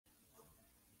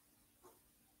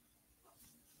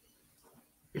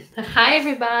Hi,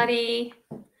 everybody.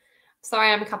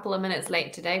 Sorry I'm a couple of minutes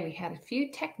late today. We had a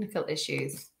few technical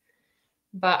issues,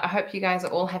 but I hope you guys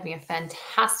are all having a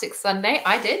fantastic Sunday.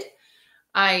 I did.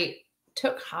 I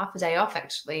took half a day off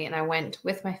actually, and I went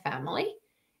with my family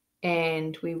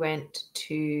and we went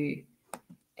to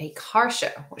a car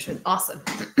show, which was awesome.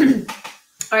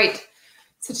 All right.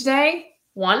 So today,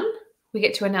 we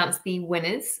get to announce the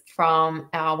winners from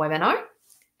our webinar.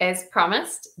 As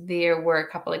promised, there were a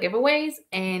couple of giveaways,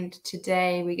 and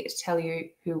today we get to tell you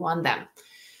who won them.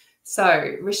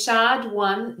 So Rashad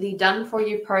won the Done For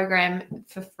You program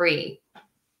for free.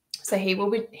 So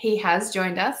he has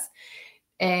joined us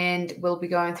and will be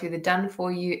going through the Done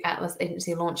For You Atlas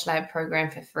Agency Launch Lab program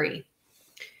for free.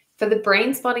 For the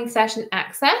brain spotting session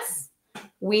access,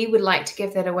 we would like to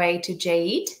give that away to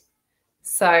Jade.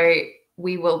 So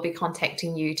we will be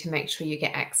contacting you to make sure you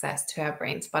get access to our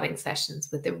brain spotting sessions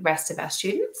with the rest of our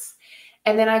students.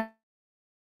 And then our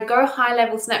Go High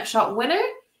Level Snapshot winner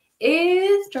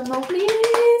is, drumroll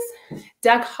please,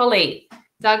 Doug Holly.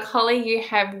 Doug Holly, you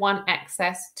have won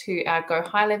access to our Go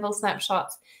High Level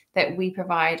Snapshots that we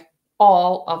provide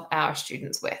all of our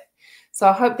students with. So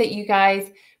I hope that you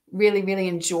guys really, really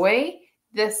enjoy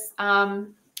this,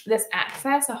 this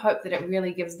access. I hope that it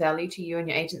really gives value to you and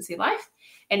your agency life.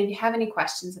 And if you have any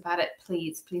questions about it,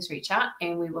 please reach out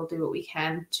and we will do what we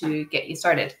can to get you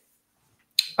started.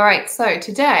 All right, so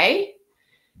today,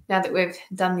 now that we've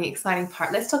done the exciting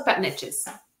part, let's talk about niches.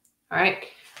 All right,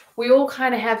 we all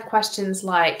kind of have questions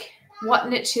like, what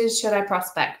niches should I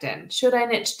prospect in? Should I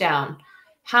niche down?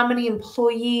 How many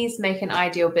employees make an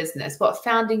ideal business? What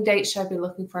founding date should I be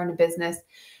looking for in a business?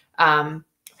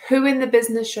 Who in the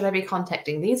business should I be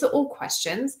contacting? These are all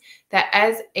questions that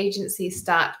as agencies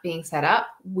start being set up,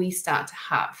 we start to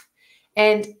have.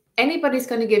 And anybody's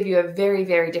going to give you a very,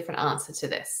 very different answer to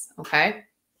this, okay?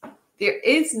 There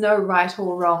is no right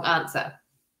or wrong answer.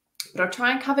 But I'll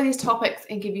try and cover these topics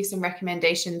and give you some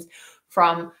recommendations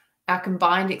from our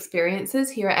combined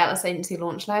experiences here at Atlas Agency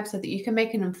Launch Lab so that you can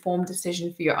make an informed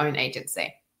decision for your own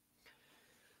agency.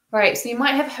 All right, so you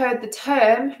might have heard the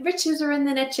term, riches are in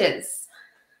the niches.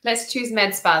 Let's choose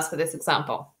med spas for this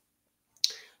example.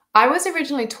 I was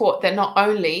originally taught that not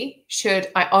only should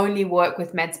I only work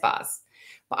with med spas,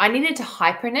 but I needed to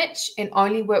hyper niche and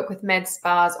only work with med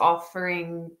spas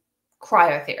offering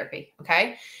cryotherapy,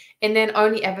 okay? And then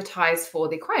only advertise for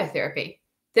the cryotherapy.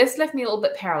 This left me a little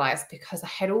bit paralyzed because I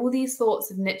had all these thoughts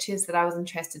of niches that I was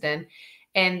interested in,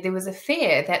 and there was a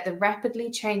fear that the rapidly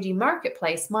changing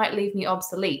marketplace might leave me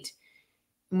obsolete,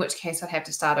 in which case I'd have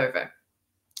to start over.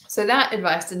 So that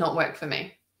advice did not work for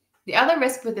me. The other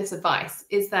risk with this advice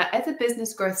is that as a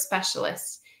business growth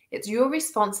specialist, it's your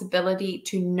responsibility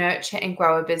to nurture and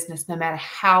grow a business no matter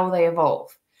how they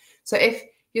evolve. So if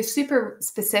you're super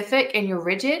specific and you're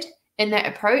rigid in that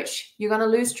approach, you're going to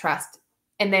lose trust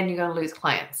and then you're going to lose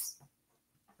clients.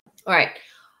 All right.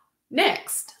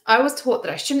 Next, I was taught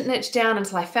that I shouldn't niche down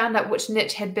until I found out which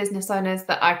niche had business owners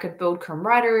that I could build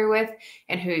camaraderie with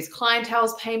and whose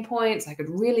clientele's pain points I could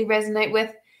really resonate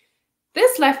with.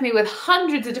 This left me with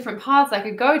hundreds of different paths I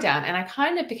could go down, and I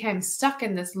kind of became stuck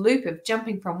in this loop of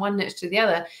jumping from one niche to the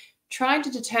other, trying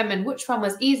to determine which one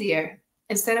was easier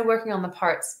instead of working on the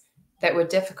parts that were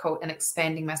difficult and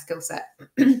expanding my skill set.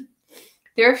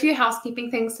 There are a few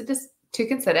housekeeping things to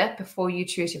consider before you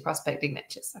choose your prospecting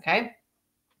niches, okay?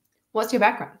 What's your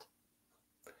background?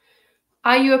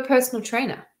 Are you a personal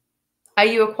trainer? Are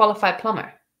you a qualified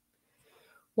plumber?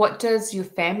 What does your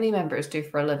family members do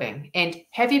for a living? And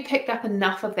have you picked up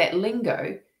enough of that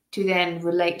lingo to then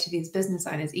relate to these business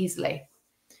owners easily?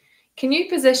 Can you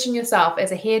position yourself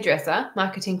as a hairdresser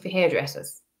marketing for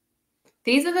hairdressers?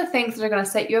 These are the things that are going to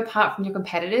set you apart from your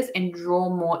competitors and draw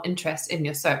more interest in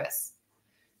your service.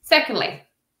 Second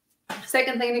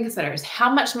thing to consider is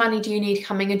how much money do you need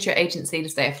coming into your agency to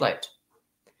stay afloat?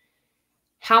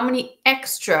 How much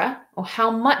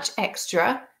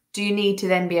extra do you need to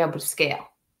then be able to scale?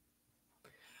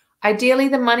 Ideally,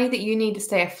 the money that you need to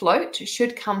stay afloat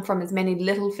should come from as many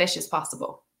little fish as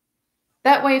possible.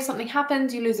 That way, if something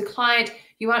happens, you lose a client,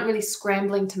 you aren't really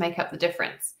scrambling to make up the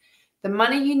difference. The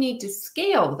money you need to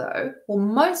scale, though, will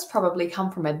most probably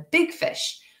come from a big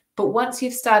fish. But once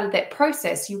you've started that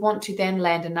process, you want to then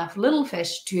land enough little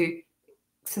fish to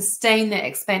sustain the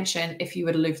expansion if you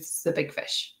were to lose the big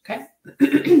fish, okay?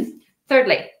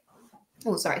 Thirdly,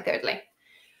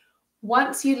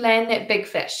 once you land that big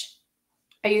fish,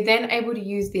 are you then able to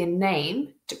use their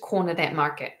name to corner that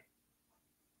market?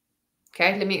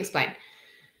 Okay, let me explain.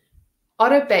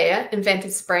 Otto Bayer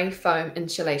invented spray foam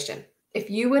insulation.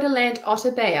 If you were to land Otto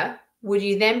Bayer, would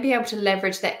you then be able to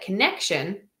leverage that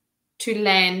connection to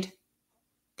land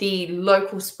the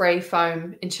local spray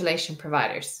foam insulation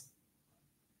providers.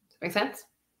 Does that make sense?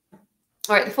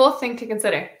 All right, the fourth thing to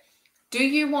consider. Do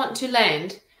you want to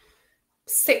land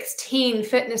 16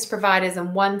 fitness providers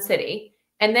in one city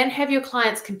and then have your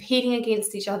clients competing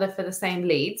against each other for the same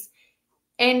leads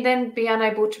and then be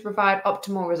unable to provide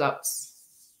optimal results?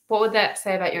 What would that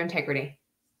say about your integrity?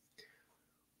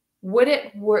 Would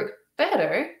it work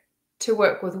better to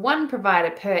work with one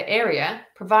provider per area,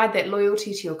 provide that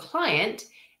loyalty to your client,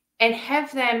 and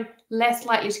have them less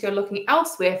likely to go looking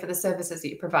elsewhere for the services that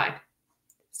you provide?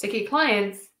 Sticky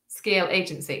clients, scale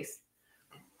agencies.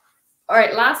 All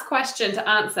right, last question to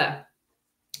answer.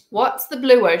 What's the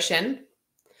blue ocean?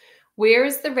 Where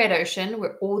is the red ocean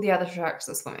where all the other sharks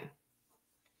are swimming?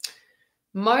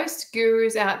 Most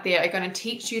gurus out there are going to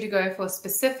teach you to go for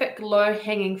specific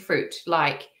low-hanging fruit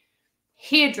like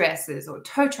hairdressers or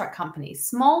tow truck companies,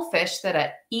 small fish that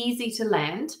are easy to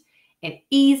land and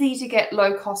easy to get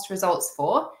low-cost results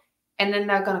for, and then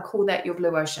they're going to call that your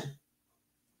blue ocean.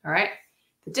 All right?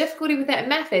 The difficulty with that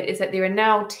method is that there are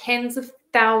now tens of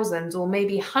thousands or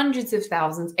maybe hundreds of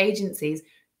thousands agencies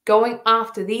going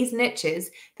after these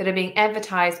niches that are being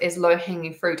advertised as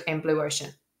low-hanging fruit and blue ocean.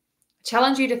 I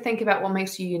challenge you to think about what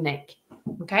makes you unique,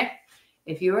 okay?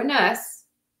 If you're a nurse,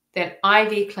 then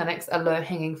IV clinics are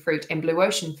low-hanging fruit and blue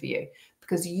ocean for you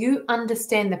because you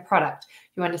understand the product,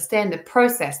 you understand the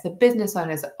process, the business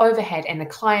owners, the overhead, and the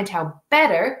clientele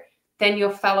better than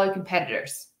your fellow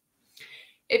competitors.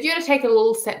 If you were to take a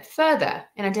little step further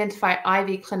and identify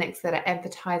IV clinics that are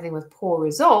advertising with poor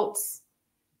results,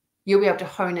 you'll be able to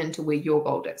hone into where your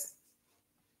gold is.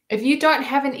 If you don't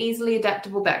have an easily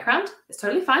adaptable background, it's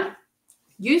totally fine.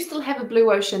 You still have a blue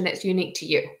ocean that's unique to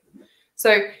you.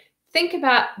 So think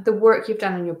about the work you've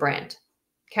done on your brand,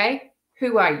 okay?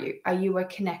 Who are you? Are you a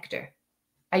connector?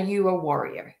 Are you a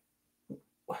warrior?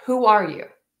 Who are you,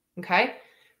 okay?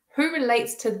 Who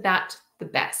relates to that the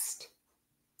best?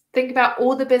 Think about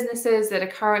all the businesses that are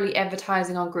currently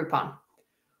advertising on Groupon.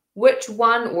 Which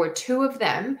one or two of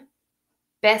them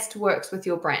best works with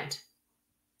your brand?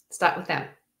 Start with them,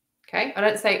 okay? I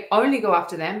don't say only go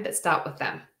after them, but start with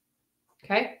them,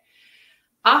 okay?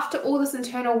 After all this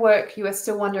internal work, you are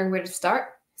still wondering where to start?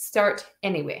 Start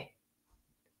anywhere.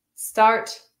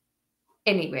 Start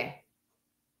anywhere.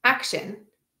 Action,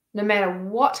 no matter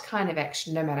what kind of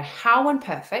action, no matter how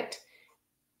imperfect,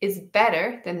 is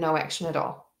better than no action at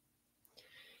all.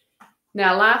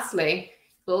 Now, lastly,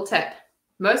 little tip.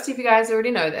 Most of you guys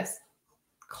already know this.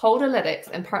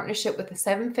 Coldalytics, in partnership with a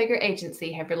 7-figure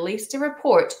agency, have released a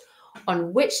report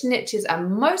on which niches are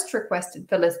most requested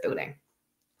for list building.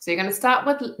 So you're going to start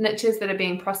with niches that are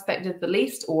being prospected the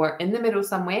least or in the middle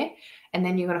somewhere, and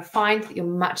then you're going to find that you're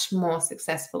much more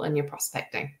successful in your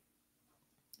prospecting.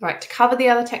 All right, to cover the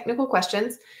other technical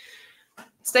questions,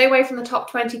 stay away from the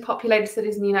top 20 populated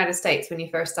cities in the United States when you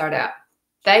first start out.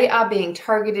 They are being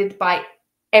targeted by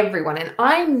everyone, and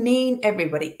I mean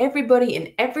everybody. Everybody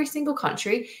in every single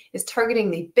country is targeting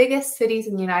the biggest cities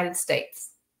in the United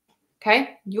States.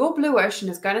 Okay? Your blue ocean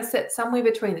is going to sit somewhere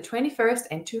between the 21st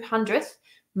and 200th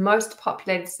most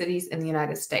populated cities in the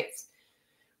United States.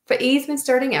 For ease when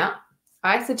starting out,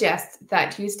 I suggest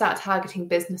that you start targeting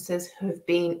businesses who have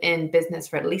been in business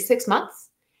for at least 6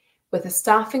 months with a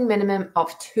staffing minimum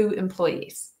of 2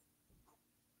 employees.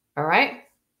 All right?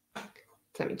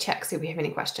 Let me check, see if we have any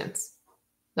questions.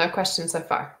 No questions so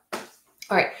far.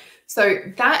 All right, so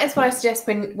that is what I suggest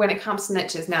when it comes to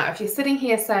niches. Now, if you're sitting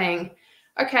here saying,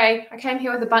 okay, I came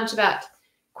here with a bunch about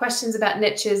questions about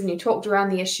niches and you talked around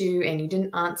the issue and you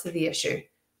didn't answer the issue,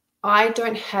 I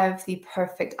don't have the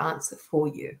perfect answer for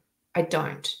you. I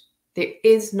don't. There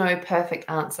is no perfect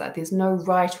answer. There's no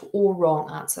right or wrong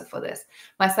answer for this.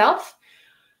 Myself,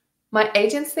 my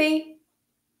agency,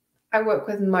 I work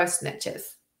with most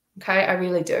niches. Okay, I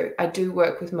really do. I do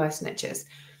work with most niches.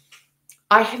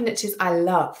 I have niches I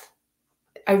love.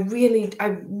 I really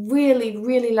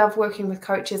love working with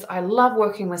coaches. I love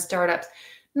working with startups.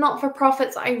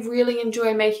 Not-for-profits, I really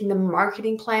enjoy making the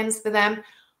marketing plans for them.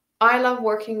 I love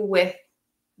working with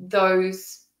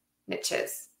those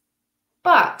niches.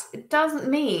 But it doesn't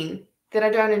mean that I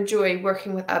don't enjoy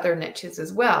working with other niches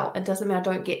as well. It doesn't mean I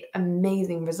don't get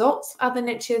amazing results with other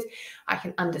niches. I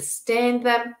can understand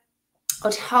them.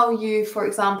 I'll tell you, for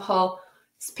example,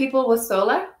 people with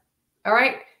solar, all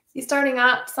right? You're starting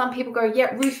out, some people go,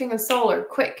 yeah, roofing and solar,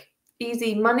 quick,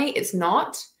 easy money. It's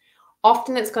not.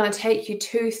 Often it's going to take you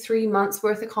 2-3 months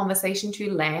worth of conversation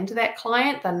to land that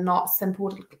client. They're not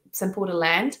simple to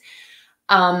land.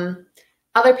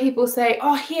 Other people say,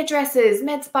 oh, hairdressers,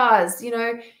 med spas,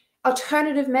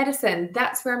 alternative medicine.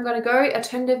 That's where I'm going to go.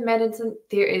 Alternative medicine,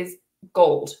 there is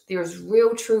gold. There's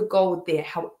real true gold there.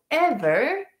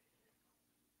 However,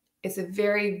 it's a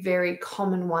very, very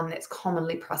common one that's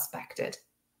commonly prospected.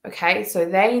 Okay, so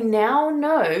they now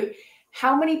know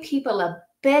how many people are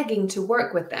begging to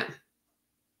work with them.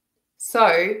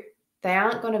 So they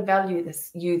aren't going to value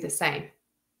you the same.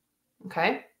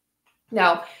 Okay.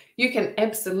 Now, you can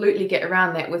absolutely get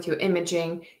around that with your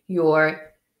imaging, your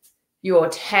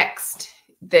text,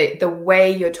 the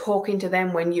way you're talking to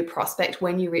them when you prospect,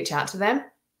 when you reach out to them.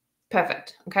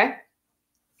 Perfect. Okay.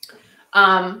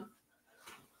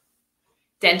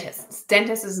 Dentists.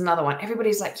 Dentists is another one.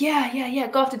 Everybody's like, yeah,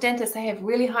 go after dentists. They have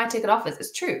really high ticket offers.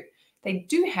 It's true. They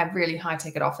do have really high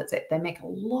ticket offers that they make a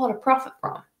lot of profit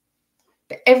from.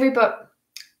 But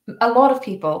a lot of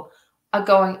people are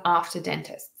going after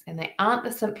dentists, and they aren't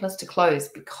the simplest to close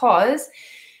because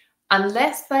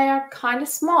unless they are kind of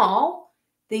small,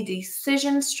 the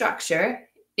decision structure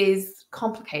is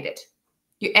complicated.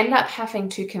 You end up having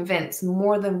to convince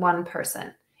more than one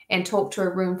person and talk to a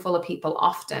room full of people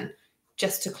often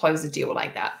just to close a deal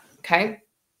like that, okay?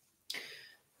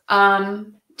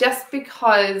 Just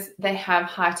because they have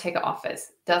high ticket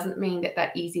offers doesn't mean that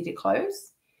they're easy to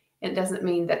close. It doesn't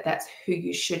mean that that's who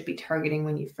you should be targeting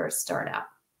when you first start out.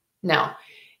 Now,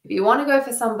 if you want to go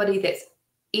for somebody that's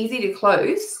easy to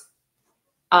close,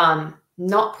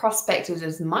 not prospected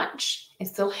as much, and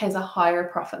still has a higher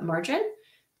profit margin,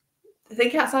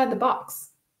 think outside the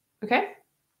box, okay?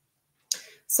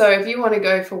 So if you want to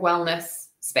go for wellness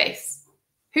space,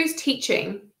 who's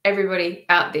teaching everybody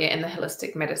out there in the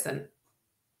holistic medicine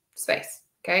space,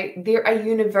 okay? There are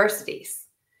universities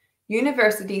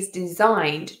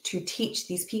designed to teach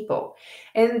these people,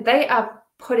 and they are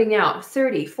putting out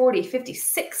 30, 40, 50,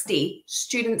 60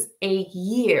 students a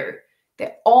year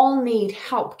that all need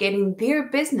help getting their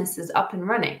businesses up and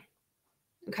running,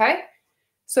 okay?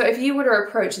 So if you were to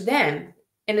approach them,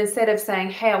 and instead of saying,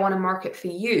 hey, I want to market for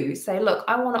you, say, look,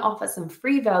 I want to offer some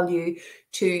free value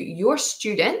to your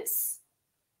students,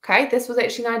 okay? This was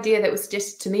actually an idea that was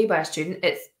suggested to me by a student.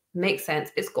 It makes sense.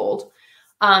 It's gold.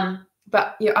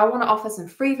 But I want to offer some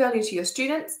free value to your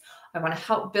students. I want to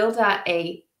help build out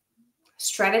a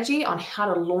strategy on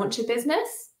how to launch a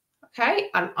business, okay?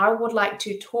 And I would like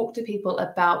to talk to people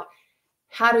about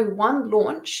how to, one,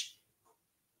 launch,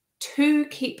 two,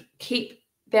 keep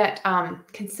that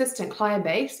consistent client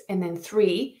base, and then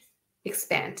three,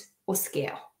 expand or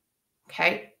scale,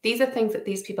 okay? These are things that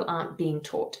these people aren't being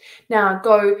taught. Now,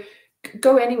 go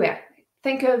anywhere.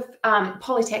 Think of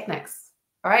polytechnics,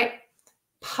 all right?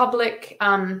 Public,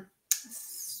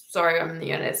 sorry, I'm in the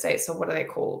United States, so what are they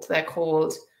called? They're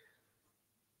called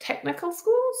technical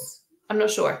schools? I'm not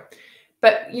sure.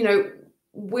 But,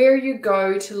 where you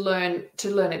go to learn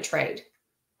a trade,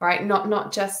 right?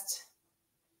 Not just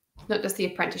the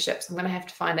apprenticeships. I'm going to have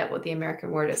to find out what the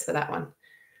American word is for that one.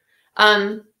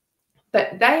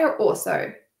 But they are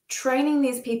also training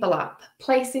these people up,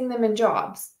 placing them in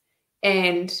jobs,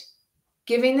 and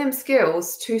giving them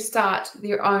skills to start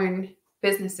their own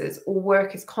businesses or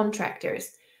work as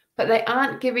contractors. But they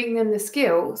aren't giving them the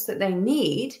skills that they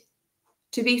need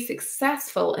to be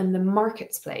successful in the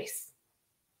marketplace.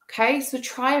 Okay, so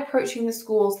try approaching the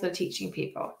schools that are teaching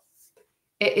people.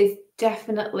 It is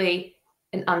definitely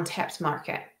an untapped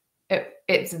market.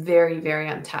 It's very, very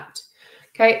untapped.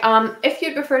 Okay, if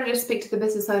you'd prefer to just speak to the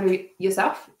business owner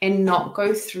yourself and not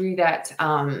go through that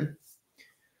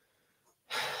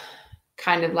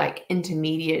kind of like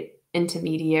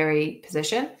intermediary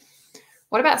position,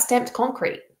 what about stamped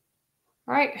concrete?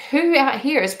 All right, who out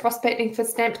here is prospecting for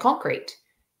stamped concrete?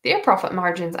 Their profit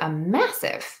margins are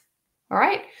massive. All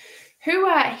right, who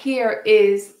out here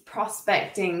is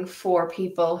prospecting for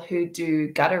people who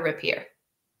do gutter repair?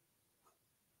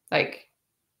 Like,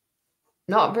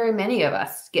 not very many of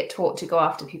us get taught to go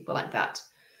after people like that.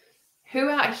 Who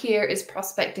out here is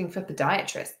prospecting for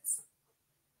podiatrists?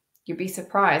 You'd be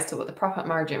surprised at what the profit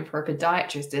margin for a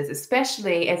podiatrist is,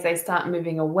 especially as they start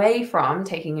moving away from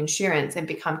taking insurance and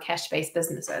become cash-based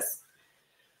businesses.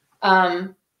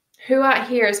 Who out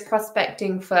here is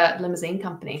prospecting for limousine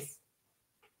companies?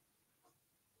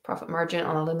 Profit margin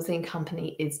on a limousine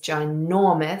company is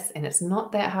ginormous, and it's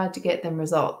not that hard to get them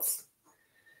results.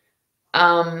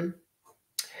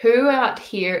 Who out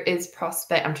here is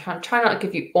prospect? I'm trying not to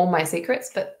give you all my secrets,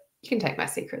 but you can take my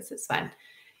secrets. It's fine.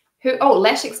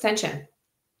 Lash extension.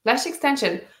 Lash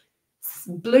extension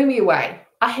blew me away.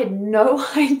 I had no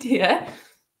idea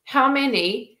how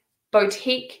many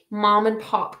boutique mom and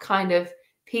pop kind of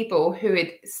people who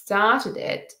had started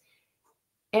it,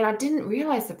 and I didn't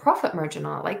realize the profit margin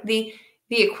on it. Like the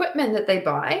equipment that they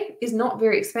buy is not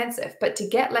very expensive, but to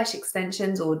get lash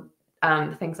extensions or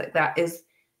things like that is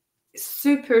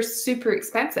super, super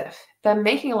expensive. They're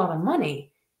making a lot of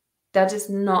money. They're just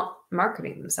not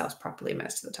marketing themselves properly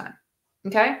most of the time.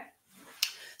 Okay.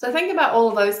 So think about all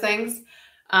of those things.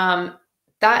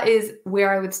 That is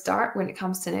where I would start when it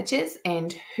comes to niches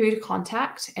and who to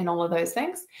contact and all of those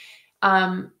things.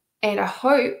 And I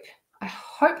hope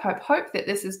that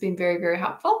this has been very, very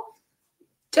helpful.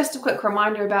 Just a quick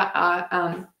reminder about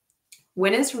our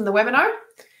winners from the webinar.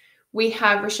 We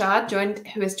have Rashad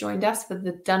who has joined us for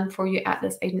the Done For You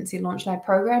Atlas Agency Launch Live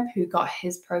program, who got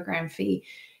his program fee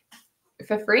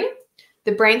for free.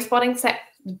 The brain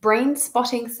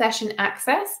spotting session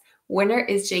access winner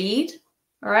is Jade.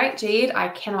 All right, Jade, I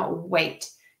cannot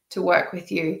wait to work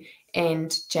with you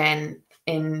and Jen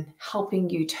in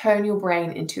helping you turn your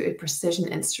brain into a precision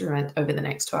instrument over the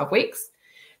next 12 weeks.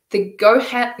 The Go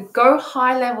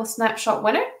High Level Snapshot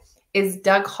winner is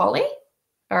Doug Holly.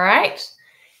 All right.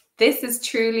 This is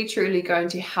truly, truly going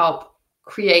to help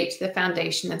create the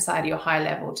foundation inside your high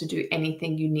level to do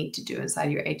anything you need to do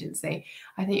inside your agency.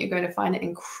 I think you're going to find it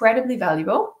incredibly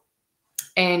valuable.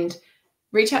 And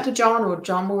reach out to John, or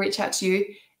John will reach out to you,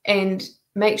 and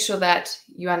make sure that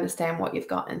you understand what you've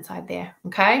got inside there.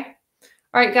 Okay.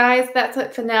 All right, guys, that's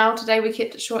it for now. Today we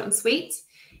kept it short and sweet,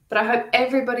 but I hope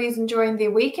everybody's enjoying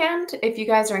their weekend. If you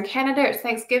guys are in Canada, it's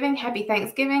Thanksgiving. Happy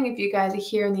Thanksgiving. If you guys are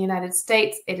here in the United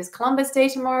States, it is Columbus Day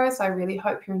tomorrow. So I really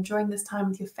hope you're enjoying this time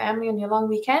with your family on your long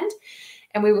weekend,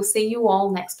 and we will see you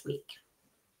all next week.